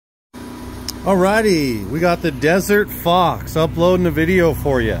Alrighty, we got the Desert Fox uploading a video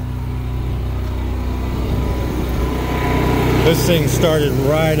for you. This thing started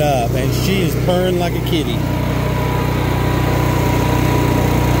right up and she is purring like a kitty.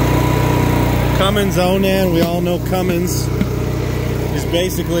 Cummins Onan, we all know Cummins is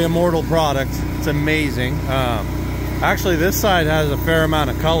basically a mortal product. It's amazing. Actually, this side has a fair amount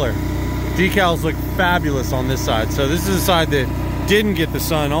of color. Decals look fabulous on this side. So this is the side that didn't get the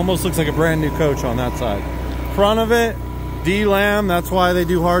sun. Almost looks like a brand new coach on that side. Front of it, D-Lam. That's why they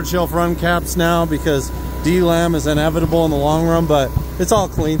do hard shelf run caps now, because D-Lam is inevitable in the long run, but it's all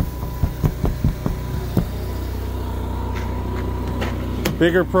clean.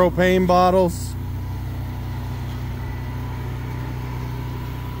 Bigger propane bottles.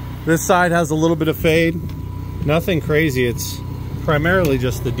 This side has a little bit of fade. Nothing crazy. It's primarily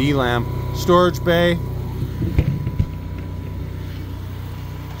just the D-Lam. Storage bay.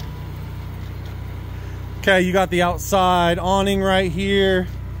 Okay, you got the outside awning right here.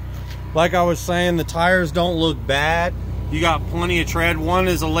 Like I was saying, the tires don't look bad. You got plenty of tread. One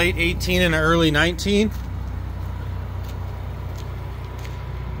is a late 18 and an early 19.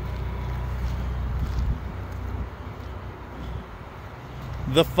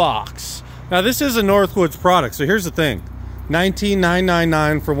 The Fox. Now this is a Northwoods product, so here's the thing.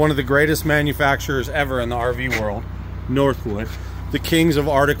 $19,999 for one of the greatest manufacturers ever in the RV world, Northwood. The kings of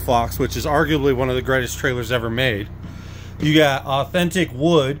Arctic Fox, which is arguably one of the greatest trailers ever made. You got authentic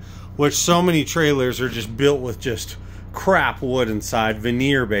wood, which so many trailers are just built with just crap wood inside,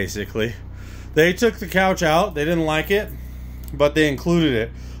 veneer basically. They took the couch out, they didn't like it, but they included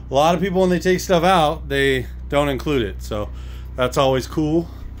it. A lot of people, when they take stuff out, they don't include it, so that's always cool.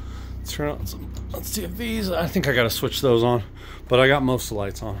 Let's turn on some, let's see if these, I think I gotta switch those on, but I got most of the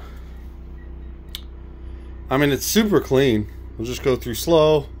lights on. I mean, it's super clean. We'll just go through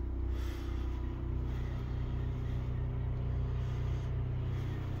slow.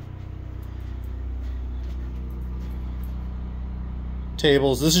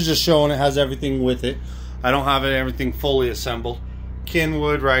 Tables. This is just showing it has everything with it. I don't have it everything fully assembled.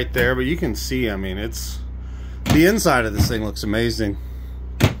 Kenwood right there, but you can see, I mean, it's the inside of this thing looks amazing.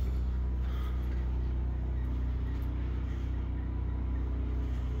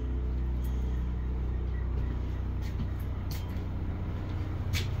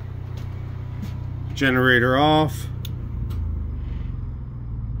 Generator off.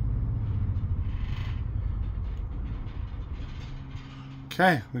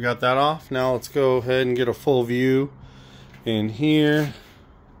 Okay, we got that off. Now let's go ahead and get a full view in here.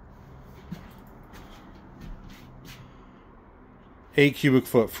 8 cubic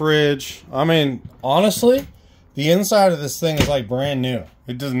foot fridge. I mean, honestly, the inside of this thing is like brand new.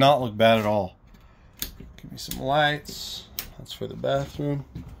 It does not look bad at all. Give me some lights. That's for the bathroom.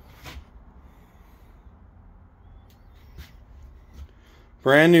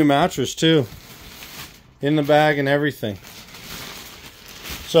 Brand new mattress too, in the bag and everything.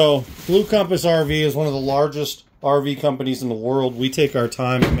 So Blue Compass RV is one of the largest RV companies in the world. We take our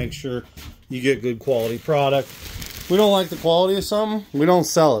time and make sure you get good quality product. If we don't like the quality of something, we don't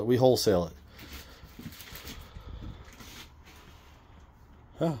sell it, we wholesale it.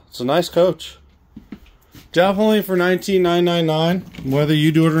 Yeah, it's a nice coach. Definitely for $19,999, whether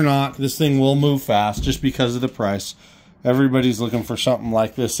you do it or not, this thing will move fast just because of the price. Everybody's looking for something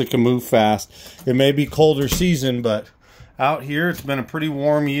like this that can move fast. It may be colder season, but out here it's been a pretty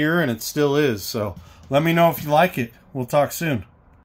warm year and it still is. So let me know if you like it. We'll talk soon.